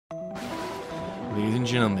Ladies and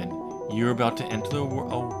gentlemen, you're about to enter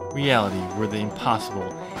a reality where the impossible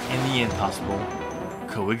and the impossible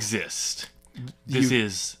coexist. This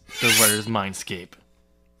is the Writers Mindscape.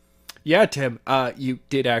 Yeah, Tim, you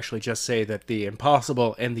did actually just say that the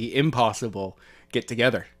impossible and the impossible get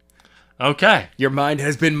together. Okay. Your mind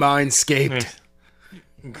has been mindscaped.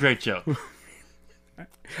 Great joke.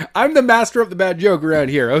 I'm the master of the bad joke around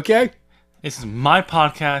here, okay? This is my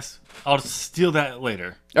podcast. I'll just steal that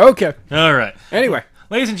later. Okay. All right. Anyway.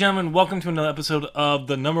 Ladies and gentlemen, welcome to another episode of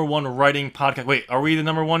the #1 writing podcast. Wait, are we the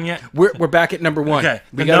 #1 yet? We're back at number one. Okay.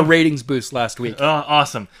 We got a ratings boost last week.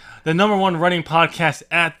 Awesome. The #1 writing podcast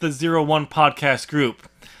at the 01 podcast group.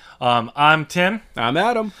 I'm Tim. I'm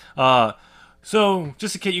Adam. So,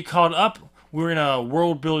 just to get you caught up, we're in a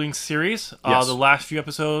world building series. Yes.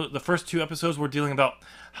 The first two episodes, we're dealing about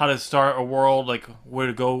how to start a world, like where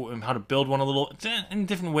to go and how to build one a little in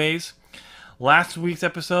different ways. Last week's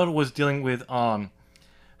episode was dealing with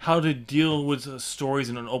how to deal with stories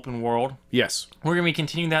in an open world. Yes. We're going to be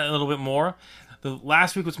continuing that a little bit more. The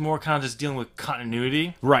last week was more kind of just dealing with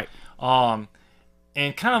continuity. Right. And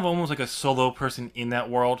kind of almost like a solo person in that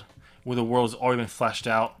world, where the world has already been fleshed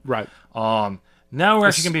out. Right. Now we're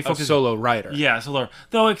actually going to be focusing... A solo writer. Yeah, solo.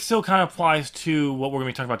 Though it still kind of applies to what we're going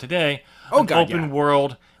to be talking about today. Oh, God, open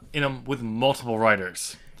world with multiple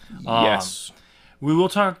writers. Yes. We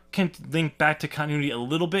will link back to continuity a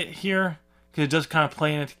little bit here, because it does kind of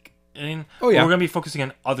play in. Oh, yeah. We're going to be focusing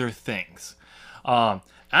on other things. And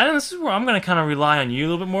this is where I'm going to kind of rely on you a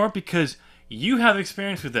little bit more, because you have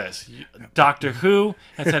experience with this. Doctor Who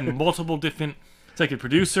has had multiple different executive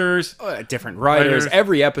producers. Different writers.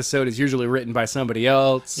 Every episode is usually written by somebody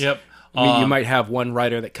else. Yep. I mean, you might have one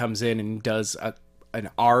writer that comes in and does an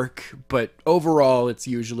arc, but overall it's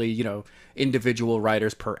usually, individual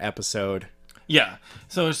writers per episode. Yeah.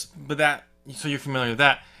 So you're familiar with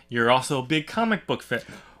that. You're also a big comic book fan.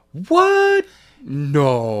 What?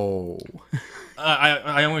 No.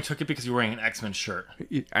 I only took it because you're wearing an X-Men shirt.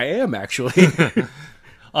 I am, actually.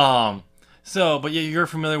 But yeah, you're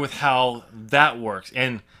familiar with how that works.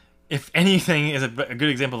 And if anything is a good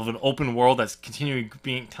example of an open world that's continuing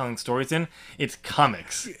telling stories in, it's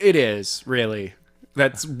comics. It is, really.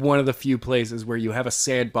 That's one of the few places where you have a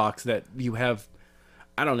sandbox that you have,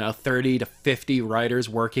 30 to 50 writers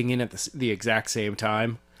working in at the exact same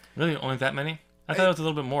time. Really? Only that many? I thought it was a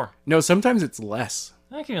little bit more. No, sometimes it's less.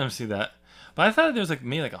 I can see that. But I thought there was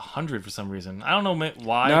maybe 100 for some reason. I don't know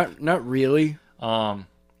why. Not really. I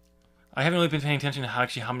haven't really been paying attention to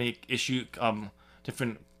how many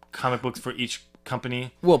different comic books for each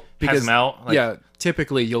company has them out.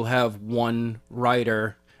 Typically you'll have one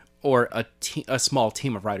writer or a small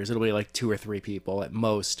team of writers. It'll be 2 or 3 people at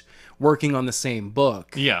most working on the same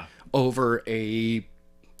book. Yeah. Over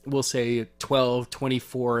we'll say 12,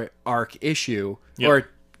 24 arc issue or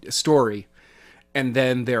story. And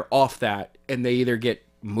then they're off that and they either get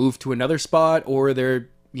moved to another spot or they're,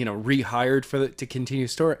 rehired to continue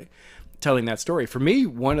telling that story. For me,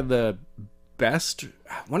 one of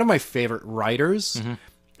my favorite writers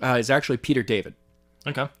is actually Peter David.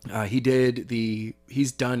 Okay.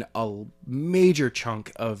 He's done a major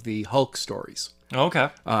chunk of the Hulk stories. Oh, okay.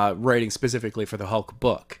 Writing specifically for the Hulk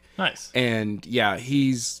book. Nice. And yeah,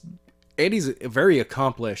 he's a very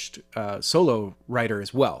accomplished solo writer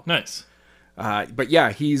as well. Nice. But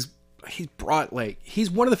yeah, he's brought he's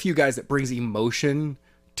one of the few guys that brings emotion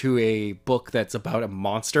to a book that's about a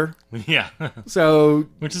monster. Yeah. So,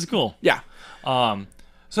 which is cool. Yeah.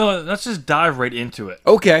 So let's just dive right into it.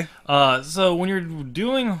 Okay. So when you're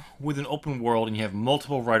dealing with an open world and you have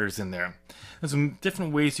multiple writers in there, there's some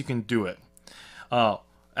different ways you can do it.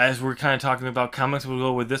 As we're kind of talking about comics, we'll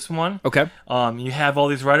go with this one. Okay. You have all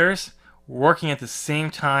these writers working at the same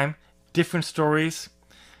time, different stories,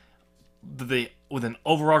 with an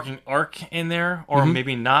overarching arc in there, or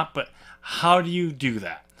maybe not, but how do you do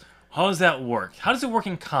that? How does that work? How does it work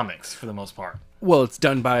in comics for the most part? Well, it's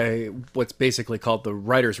done by what's basically called the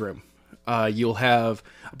writer's room. You'll have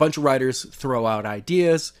a bunch of writers throw out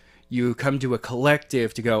ideas. You come to a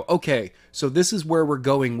collective to go, okay, so this is where we're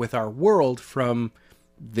going with our world from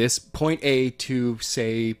this point A to,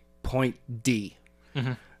 say, point D.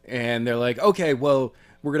 Mm-hmm. And they're like, okay, well,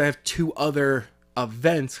 we're going to have 2 other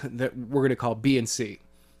events that we're going to call B and C.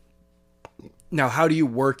 Now, how do you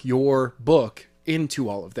work your book into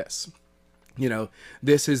all of this?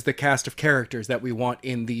 This is the cast of characters that we want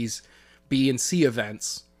in these B and C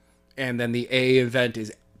events. And then the A event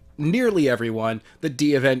is nearly everyone. The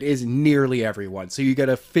D event is nearly everyone. So you got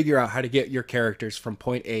to figure out how to get your characters from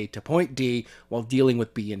point A to point D while dealing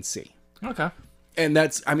with B and C. Okay. And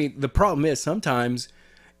the problem is sometimes,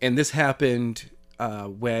 and this happened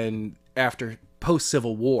when after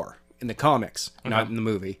post-Civil War in the comics, not in the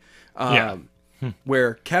movie,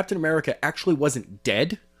 where Captain America actually wasn't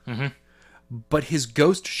dead, but his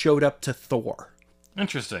ghost showed up to Thor.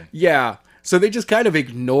 Interesting. Yeah. So they just kind of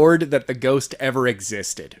ignored that the ghost ever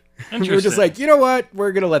existed. We were just like, you know what?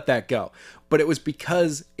 We're going to let that go. But it was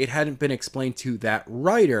because it hadn't been explained to that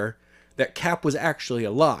writer that Cap was actually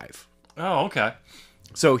alive. Oh, okay.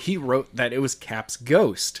 So he wrote that it was Cap's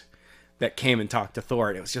ghost that came and talked to Thor.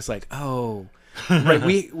 And it was just like, oh,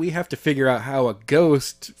 right. We have to figure out how a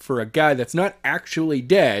ghost for a guy that's not actually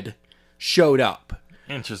dead showed up.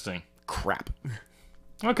 Interesting. Crap.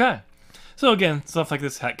 Okay. So again, stuff like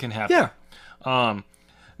this can happen. Yeah. I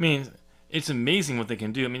mean, it's amazing what they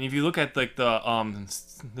can do. I mean, if you look at like the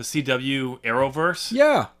CW Arrowverse,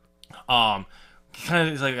 Yeah. kind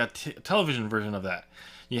of is like a television version of that.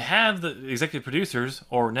 You have the executive producers,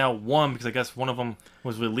 or now one, because I guess one of them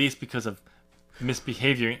was released because of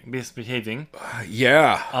misbehaving.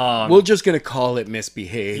 Yeah. We're just going to call it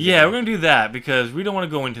misbehaving. Yeah, we're going to do that because we don't want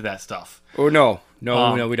to go into that stuff. Oh, no,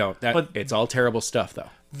 we don't. But it's all terrible stuff, though.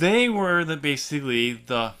 They were basically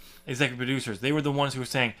the executive producers. They were the ones who were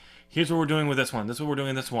saying, here's what we're doing with this one. This is what we're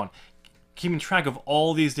doing with this one. Keeping track of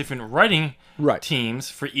all these different writing teams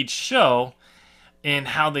for each show and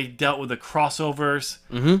how they dealt with the crossovers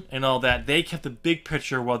and all that. They kept the big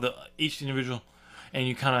picture while each individual, and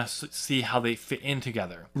you kind of see how they fit in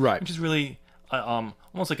together. Right. Which is really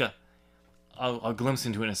almost like a glimpse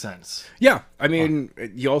into it in a sense. Yeah. I mean,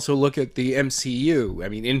 you also look at the MCU. I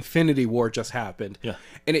mean, Infinity War just happened. Yeah.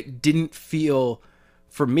 And it didn't feel,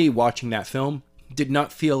 for me watching that film, did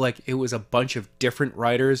not feel like it was a bunch of different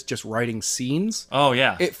writers just writing scenes. Oh,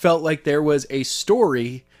 yeah. It felt like there was a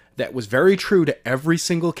story that was very true to every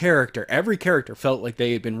single character. Every character felt like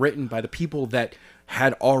they had been written by the people that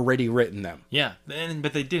had already written them. Yeah,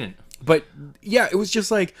 but they didn't. But yeah, it was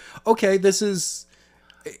just like, okay, this is...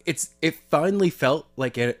 It finally felt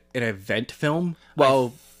like an event film.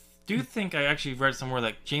 Well, do you think I actually read somewhere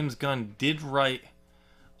that James Gunn did write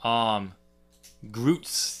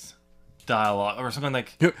Groot's dialogue or something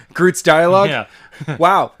like Groot's dialogue? Yeah.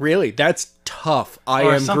 Wow, really? That's tough. I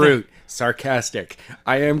am something. Groot. Sarcastic.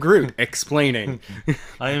 I am Groot. Explaining.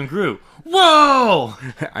 I am Groot. Whoa!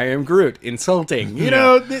 I am Groot. Insulting. You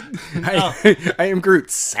know, I am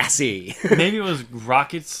Groot. Sassy. Maybe it was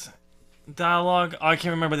Rocket's dialogue. I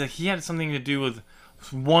can't remember that he had something to do with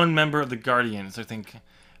one member of the Guardians, I think,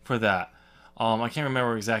 for that. I can't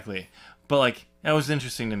remember exactly. But like that was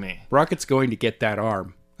interesting to me. Rocket's going to get that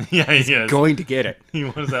arm. Yeah, he is. Going to get it. He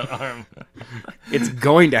wants that arm. It's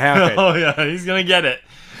going to happen. Oh yeah, he's gonna get it.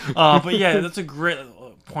 But yeah, that's a great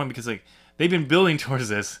point because like they've been building towards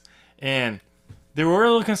this, and there were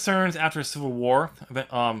little concerns after Civil War,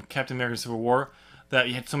 Captain America: Civil War, that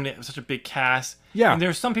you had such a big cast. Yeah, and there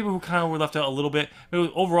were some people who kind of were left out a little bit.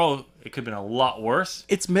 But overall, it could have been a lot worse.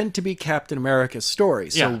 It's meant to be Captain America's story,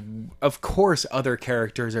 so of course other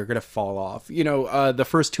characters are going to fall off. You know, the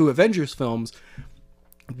first two Avengers films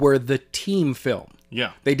were the team film.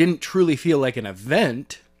 Yeah, they didn't truly feel like an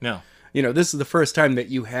event. No. You know, this is the first time that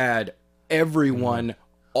you had everyone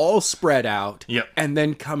all spread out and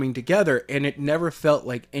then coming together, and it never felt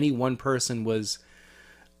like any one person was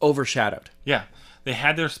overshadowed. Yeah. They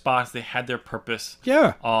had their spots, they had their purpose.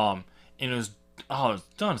 Yeah. And it was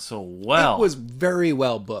done so well. It was very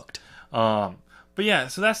well booked. But yeah,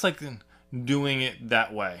 so that's like doing it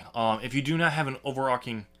that way. If you do not have an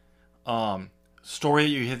overarching story that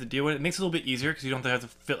you have to deal with, it makes it a little bit easier because you don't have to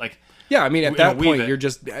fit like. Yeah, I mean, at that point, you're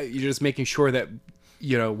just making sure that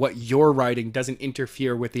you know what you're writing doesn't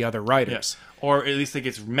interfere with the other writers, or at least it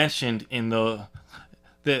gets mentioned in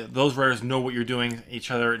those writers know what you're doing,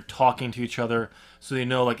 each other, talking to each other, so they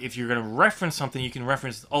know like if you're going to reference something, you can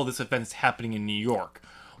reference, oh, this event's happening in New York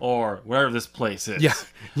or wherever this place is. Yeah,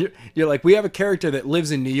 you're like, we have a character that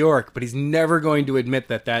lives in New York, but he's never going to admit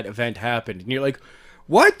that event happened, and you're like,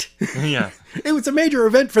 what? Yeah, it was a major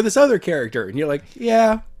event for this other character, and you're like,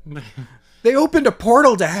 yeah. They opened a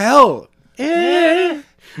portal to hell.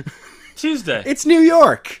 Tuesday. It's New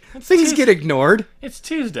York. Things get ignored. It's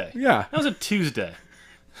Tuesday. Yeah. That was a Tuesday.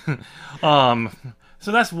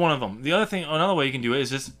 So that's one of them. The other thing, another way you can do it is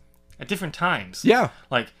just at different times. Yeah.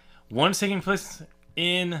 Like one's taking place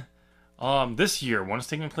in this year. One's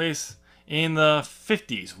taking place in the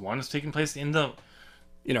 50s. One's taking place in the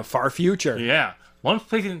far future. Yeah. One's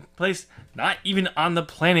taking place not even on the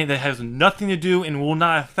planet that has nothing to do and will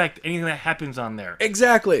not affect anything that happens on there.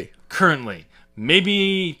 Exactly. Currently.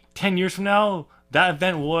 Maybe 10 years from now, that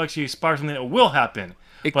event will actually spark something that will happen.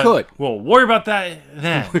 It could. We'll worry about that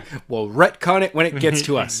then. We'll retcon it when it gets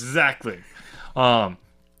to us. Exactly. So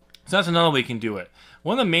that's another way you can do it.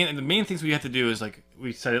 one of the main things we have to do is, like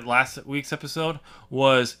we said it last week's episode,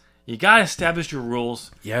 was you gotta establish your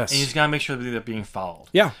rules. Yes. And you just gotta make sure that they're being followed.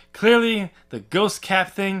 Yeah. Clearly, the ghost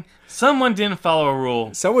cap thing, someone didn't follow a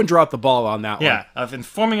rule. Someone dropped the ball on that one. Yeah, of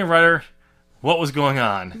informing a writer what was going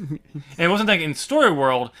on. And it wasn't like in Story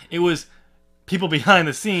World, it was people behind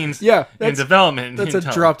the scenes in development. That's a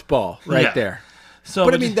dropped ball right there. So,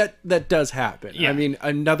 but I mean, that does happen. Yeah. I mean,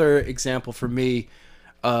 another example for me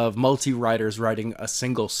of multi-writers writing a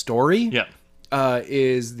single story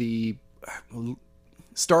is the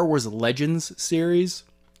Star Wars Legends series.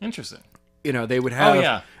 Interesting. You know, they would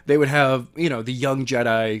have you know, the Young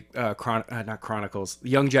Jedi not Chronicles,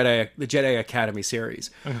 the Jedi Academy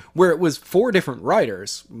series, where it was 4 different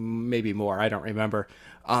writers, maybe more, I don't remember,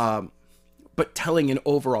 but telling an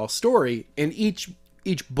overall story, and each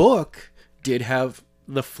book did have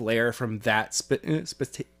the flair from that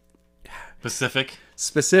specific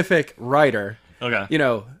writer. Okay. You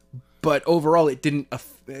know, but overall they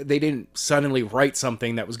didn't suddenly write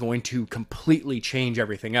something that was going to completely change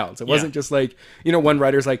everything else. It wasn't just like, you know, one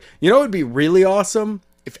writer's like, you know, it would be really awesome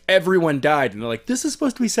if everyone died, and they're like, this is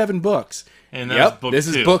supposed to be 7 books. And this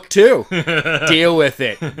is book 2. Deal with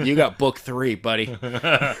it. You got book 3, buddy.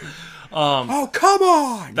 Oh, come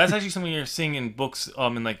on! That's actually something you're seeing in books,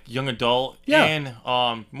 in like young adult, and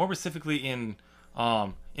more specifically in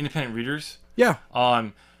independent readers. Yeah.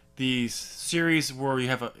 These series where you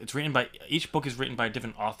have each book is written by a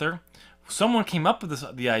different author. Someone came up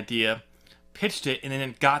with the idea, pitched it, and then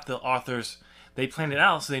it got the authors. They planned it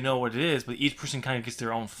out so they know what it is, but each person kind of gets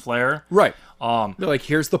their own flair. Right. They're like,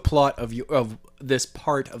 here's the plot of this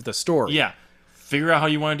part of the story. Yeah. Figure out how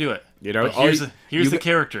you want to do it. You know, here's the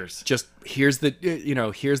characters. Just here's the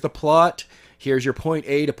here's the plot. Here's your point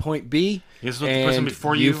A to point B. Here's what the person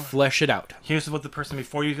before you flesh it out. Here's what the person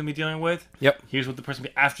before you is gonna be dealing with. Yep. Here's what the person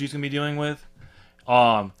after you is gonna be dealing with.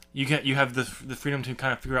 You have the freedom to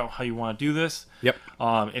kind of figure out how you want to do this. Yep.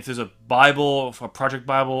 If there's a Bible, a project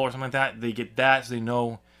Bible or something like that, they get that so they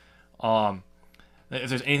know. If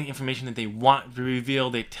there's any information that they want to reveal,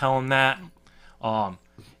 they tell them that.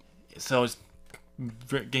 So it's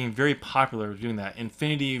getting very popular doing that.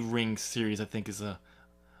 Infinity Ring series, I think, is a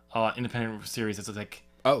independent series. It's like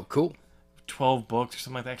cool, 12 books or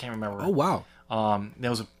something like that. I can't remember. Oh wow. That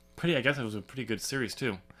was I guess it was a pretty good series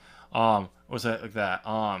too. Was that like that?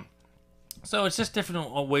 So it's just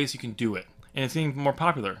different ways you can do it, and it's getting more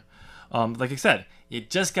popular. Like I said, you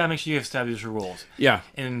just gotta make sure you establish your rules. Yeah.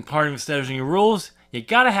 And part of establishing your rules, you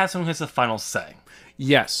gotta have someone who has the final say.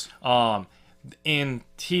 Yes. In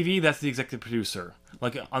TV, that's the executive producer.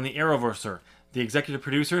 Like on the Arrowverse, the executive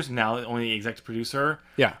producers, now only the executive producer,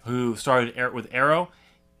 who started with Arrow,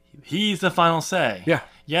 he's the final say. Yeah.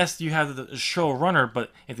 Yes, you have the showrunner,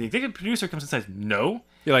 but if the executive producer comes and says no,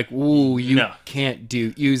 you're like, ooh, you can't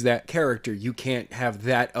use that character. You can't have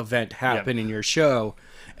that event happen in your show,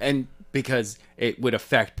 and because it would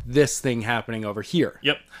affect this thing happening over here.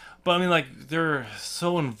 Yep. But I mean, like, they're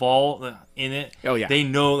so involved in it. Oh yeah. They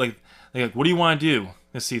know, like, what do you want to do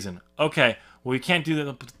this season? Okay, well, you can't do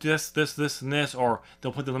this, and this, or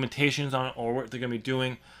they'll put the limitations on it, or what they're gonna be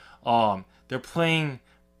doing. They're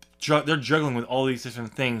juggling with all these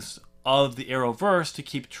different things of the Arrowverse to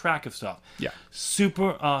keep track of stuff. Yeah.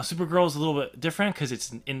 Supergirl is a little bit different because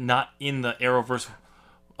it's not in the Arrowverse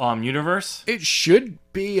universe. It should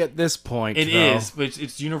be at this point. It is, but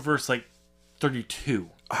it's universe like 32.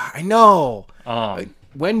 I know.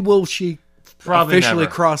 When will she probably officially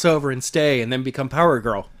never cross over and stay and then become Power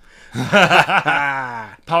Girl?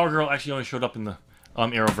 Power Girl actually only showed up in the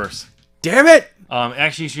Arrowverse. Damn it!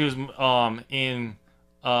 Actually, she was in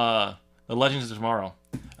the Legends of Tomorrow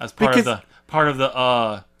as part of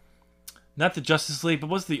the not the Justice League, but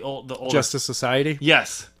what's the old Justice Society?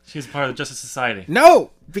 Yes, she was part of the Justice Society.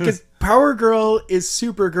 No, because Power Girl is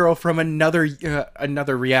Supergirl from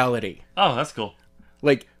another reality. Oh, that's cool.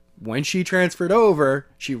 Like, when she transferred over,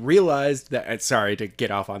 she realized that... Sorry to get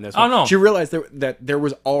off on this one. Oh, no. She realized that there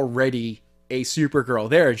was already a Supergirl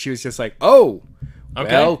there, and she was just like, oh,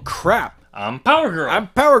 okay. Well, crap. I'm Power Girl. I'm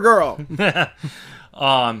Power Girl.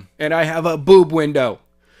 And I have a boob window.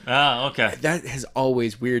 Ah, okay. That has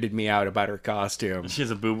always weirded me out about her costume. She has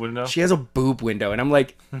a boob window? She has a boob window, and I'm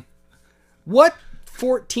like, what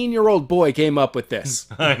 14-year-old boy came up with this?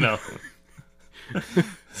 I know.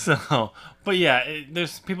 So, but yeah,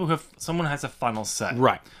 there's people who someone has a final say.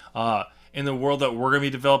 Right. In the world that we're going to be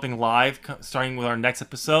developing live, starting with our next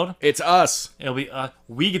episode. It's us. It'll be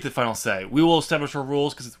we get the final say. We will establish our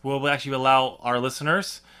rules because we'll actually allow our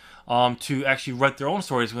listeners to actually write their own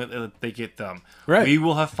stories when they get them. Right. We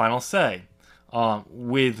will have final say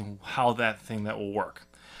with how that will work.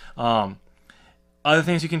 Other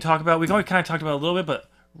things you can talk about. We've already kind of talked about a little bit, but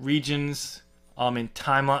regions, and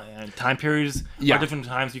timeline and time periods are different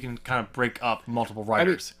times you can kind of break up multiple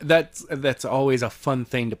writers. I mean, that's always a fun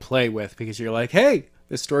thing to play with because you're like, hey,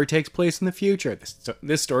 this story takes place in the future.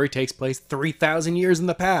 This story takes place 3,000 years in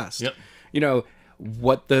the past. Yep. You know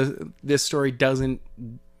what this story doesn't.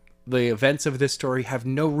 The events of this story have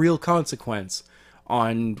no real consequence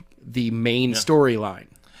on the main storyline.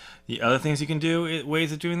 The other things you can do,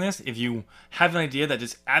 ways of doing this, if you have an idea that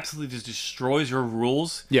just absolutely just destroys your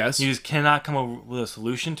rules, yes, you just cannot come up with a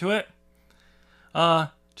solution to it,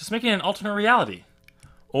 just make it an alternate reality.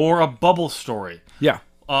 Or a bubble story. Yeah.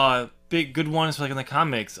 Big good ones like in the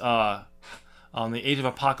comics, the Age of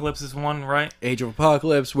Apocalypse is one, right? Age of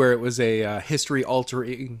Apocalypse, where it was a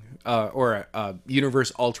history-altering or a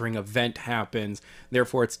universe-altering event happens,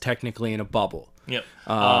 therefore it's technically in a bubble. Yep.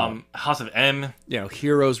 House of M. You know,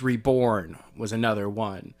 Heroes Reborn was another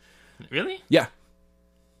one. Really? Yeah.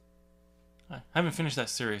 I haven't finished that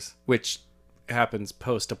series. Which happens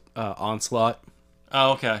post Onslaught.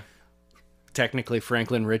 Oh, okay. Technically,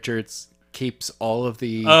 Franklin Richards keeps all of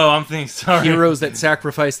the I'm thinking, sorry. heroes that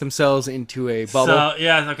sacrifice themselves into a bubble. So,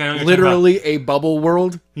 yeah, okay. I know what you're Literally a bubble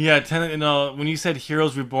world. Yeah, when you said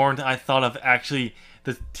Heroes Reborn, I thought of actually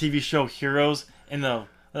the TV show Heroes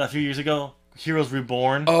a few years ago. Heroes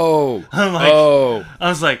Reborn. Oh. I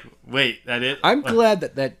was like, wait, that it? I'm glad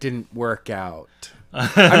that didn't work out.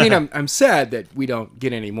 I mean, I'm sad that we don't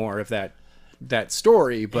get any more of that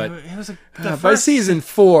story, but it was by season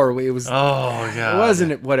 4, it was. Oh god, it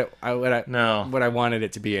wasn't what I wanted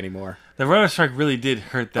it to be anymore. The writer's strike really did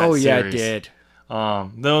hurt that. Oh series. yeah, it did.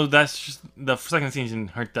 Though that's just the second season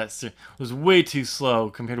hurt that series. It was way too slow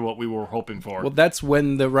compared to what we were hoping for. Well, that's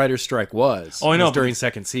when the writer's strike was. Oh, I know, during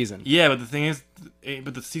second season. Yeah, but the thing is,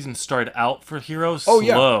 the season started out for Heroes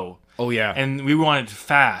slow. Oh yeah, and we wanted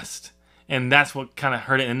fast, and that's what kind of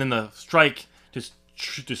hurt it. And then the strike just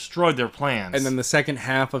destroyed their plans. And then the second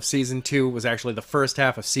half of season 2 was actually the first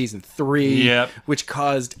half of season 3. Yep. Which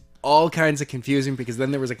caused all kinds of confusion because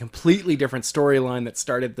then there was a completely different storyline that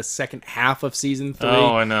started the second half of season 3.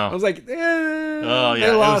 Oh, I know. I was like,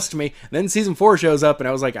 they lost me. Then season 4 shows up, and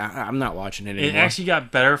I was like, I'm not watching it anymore. It actually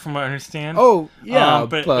got better from what I understand. Oh, yeah.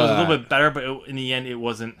 But it was a little bit better, but in the end, it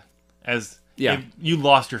wasn't as... Yeah. You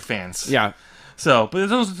lost your fans. Yeah. So, but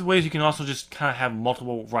there's also ways you can also just kind of have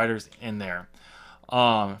multiple writers in there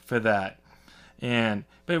for that.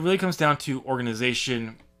 But it really comes down to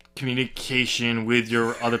organization, communication with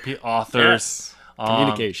your other authors. Yes.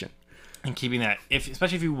 Communication. And keeping that,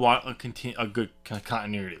 especially if you want a good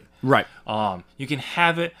continuity. Right. You can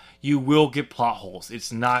have it. You will get plot holes.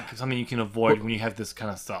 It's not something you can avoid when you have this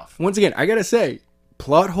kind of stuff. Once again, I gotta say,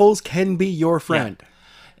 plot holes can be your friend. Yeah.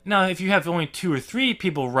 Now, if you have only 2 or 3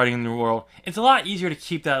 people writing in the world, it's a lot easier to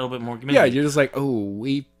keep that a little bit more. Yeah, you're just like,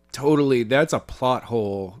 that's a plot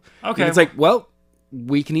hole. Okay. And it's like, well,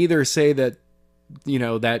 we can either say that,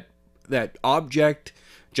 that object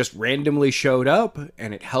just randomly showed up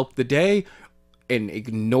and it helped the day and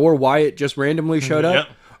ignore why it just randomly showed up.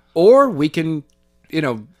 Yep. Or we can,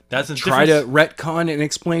 That's try to retcon and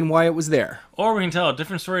explain why it was there. Or we can tell a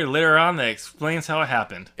different story later on that explains how it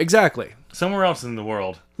happened. Exactly. Somewhere else in the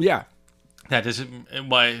world. Yeah. Why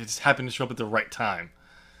it just happened to show up at the right time.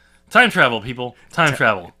 Time travel, people. Time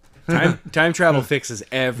travel. Time travel fixes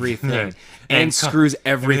everything and screws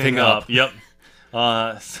everything up. Yep.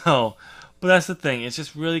 But that's the thing. It's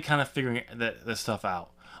just really kind of figuring this stuff out.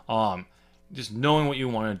 Just knowing what you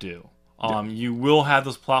want to do. You will have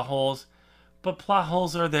those plot holes, but plot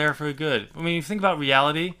holes are there for good. I mean, if you think about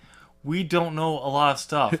reality, we don't know a lot of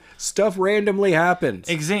stuff. Stuff randomly happens.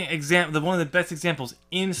 One of the best examples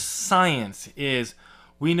in science is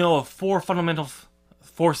we know of 4 fundamental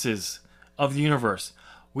forces of the universe.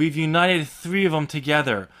 We've united 3 of them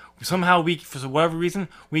together. Somehow, for whatever reason,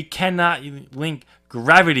 we cannot link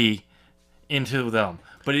gravity into them.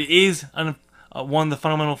 But it is one of the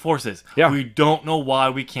fundamental forces. Yeah. We don't know why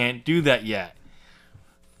we can't do that yet.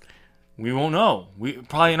 We won't know.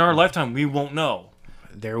 Probably in our lifetime, we won't know.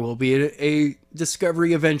 There will be a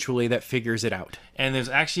discovery eventually that figures it out. And there's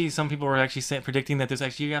actually, some people are actually predicting that there's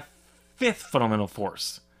actually a 5th fundamental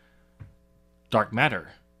force. Dark matter.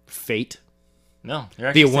 Fate. No.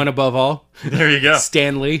 The one above all. There you go.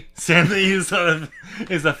 Stanley. Stanley is a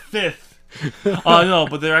 5th. No,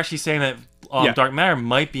 but they're actually saying that dark matter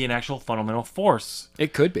might be an actual fundamental force.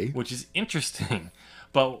 It could be. Which is interesting.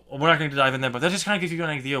 But we're not going to dive in there. But that just kind of gives you an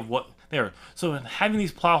idea of what they are. So having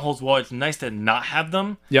these plot holes, while it's nice to not have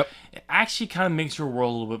them, it actually kind of makes your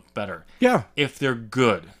world a little bit better. Yeah. If they're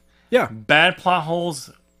good. Yeah. Bad plot holes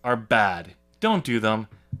are bad. Don't do them.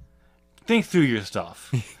 Think through your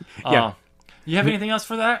stuff. You have anything else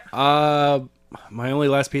for that? My only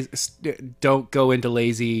last piece is don't go into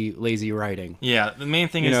lazy writing. Yeah, the main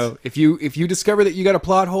thing You is... know, if you discover that you got a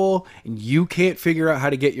plot hole and you can't figure out how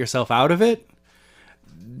to get yourself out of it,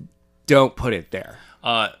 don't put it there.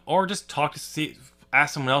 Or just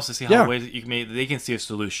ask someone else to see how ways that they can see a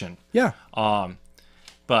solution. Yeah.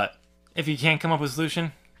 But if you can't come up with a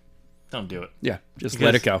solution, don't do it. Yeah, just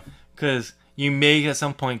let it go. Because you may at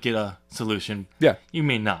some point get a solution. Yeah. You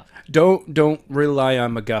may not. Don't rely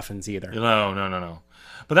on MacGuffins either. No.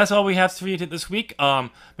 But that's all we have for you this week.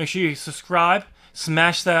 Make sure you subscribe,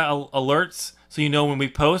 smash that alerts so you know when we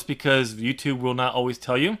post, because YouTube will not always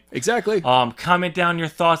tell you. Exactly. Comment down your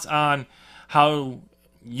thoughts on how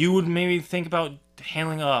you would maybe think about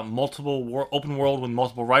handling a open world with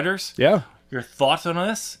multiple writers. Yeah. Your thoughts on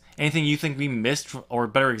this. Anything you think we missed or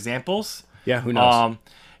better examples. Yeah, who knows?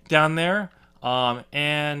 Down there.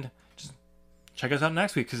 And just check us out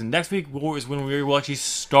next week, because next week is when we will actually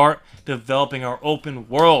start developing our open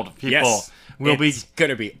world, people. Yes. It's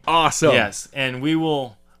gonna be awesome. Yes, and we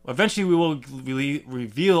will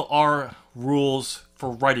reveal our rules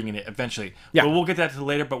for writing in it eventually. Yeah. But we'll get that to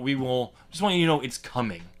later, but we will just want you to know it's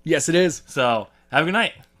coming. Yes, it is. So have a good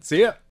night. See ya.